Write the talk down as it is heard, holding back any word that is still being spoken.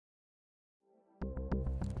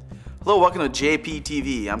Hello, welcome to J&P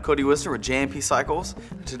TV. I'm Cody Wisner with J&P Cycles.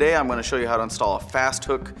 Today I'm going to show you how to install a fast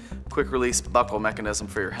hook quick release buckle mechanism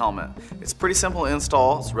for your helmet. It's pretty simple to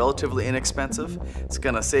install, it's relatively inexpensive. It's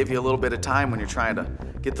going to save you a little bit of time when you're trying to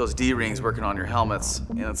get those D-rings working on your helmets,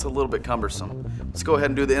 and it's a little bit cumbersome. Let's go ahead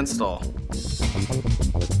and do the install.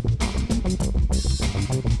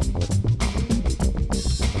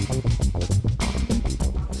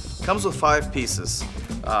 Comes with 5 pieces.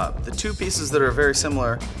 The 2 pieces that are very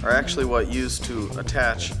similar are actually what used to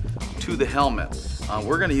attach to the helmet.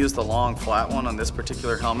 We're going to use the long flat one on this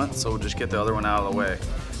particular helmet, so we'll just get the other one out of the way.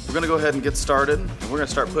 We're going to go ahead and get started, and we're going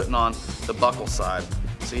to start putting on the buckle side.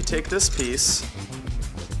 So you take this piece,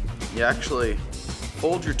 you actually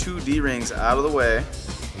fold your 2 D-rings out of the way.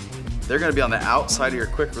 They're going to be on the outside of your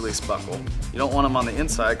quick release buckle. You don't want them on the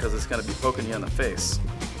inside because it's going to be poking you in the face.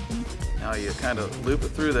 Now you kind of loop it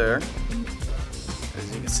through there.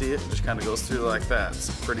 As you can see, it just kind of goes through like that. It's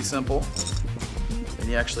pretty simple. Then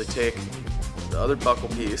you actually take the other buckle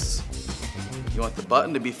piece. You want the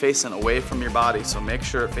button to be facing away from your body, so make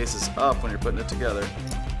sure it faces up when you're putting it together. You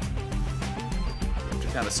have to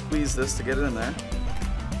kind of squeeze this to get it in there.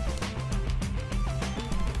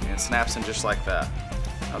 And it snaps in just like that.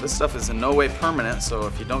 Now this stuff is in no way permanent, so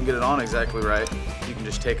if you don't get it on exactly right, you can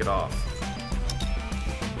just take it off.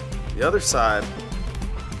 The other side,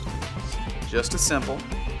 just as simple.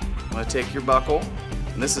 I'm going to take your buckle,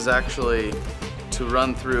 and this is actually to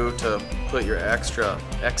run through to put your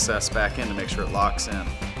excess back in to make sure it locks in.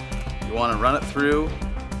 You want to run it through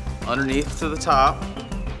underneath to the top,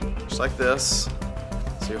 just like this.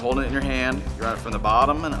 So you're holding it in your hand, you run it from the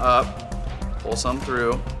bottom and up, pull some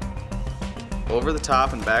through, over the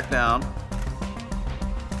top and back down,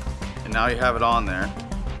 and now you have it on there.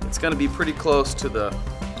 It's going to be pretty close to the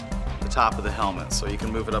top of the helmet, so you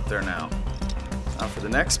can move it up there now. Now for the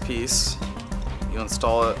next piece, you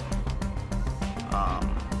install it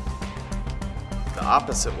the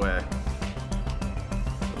opposite way.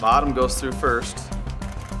 The bottom goes through first.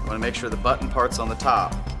 You want to make sure the button part's on the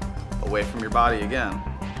top, away from your body again.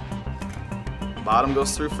 The bottom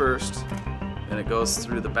goes through first, then it goes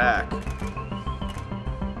through the back.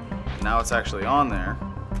 And now it's actually on there.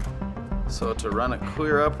 So to run it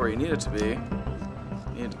clear up where you need it to be,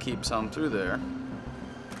 you need to keep some through there.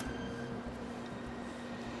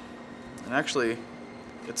 And actually,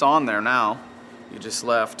 it's on there now. You just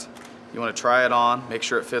left. You want to try it on, make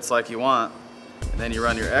sure it fits like you want, and then you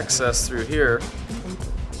run your excess through here,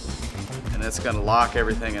 and it's going to lock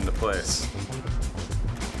everything into place.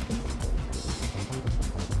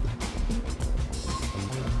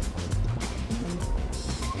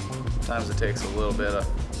 Sometimes it takes a little bit of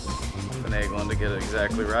finagling to get it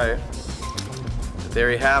exactly right. But there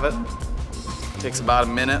you have it. It takes about a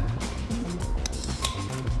minute.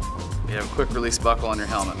 You have a quick release buckle on your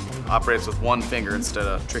helmet. Operates with 1 finger instead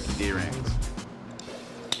of tricky D-rings.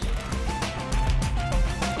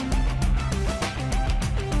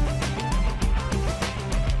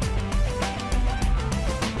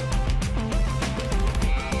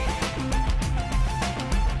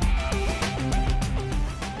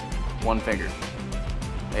 One finger.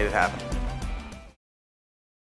 Made it happen.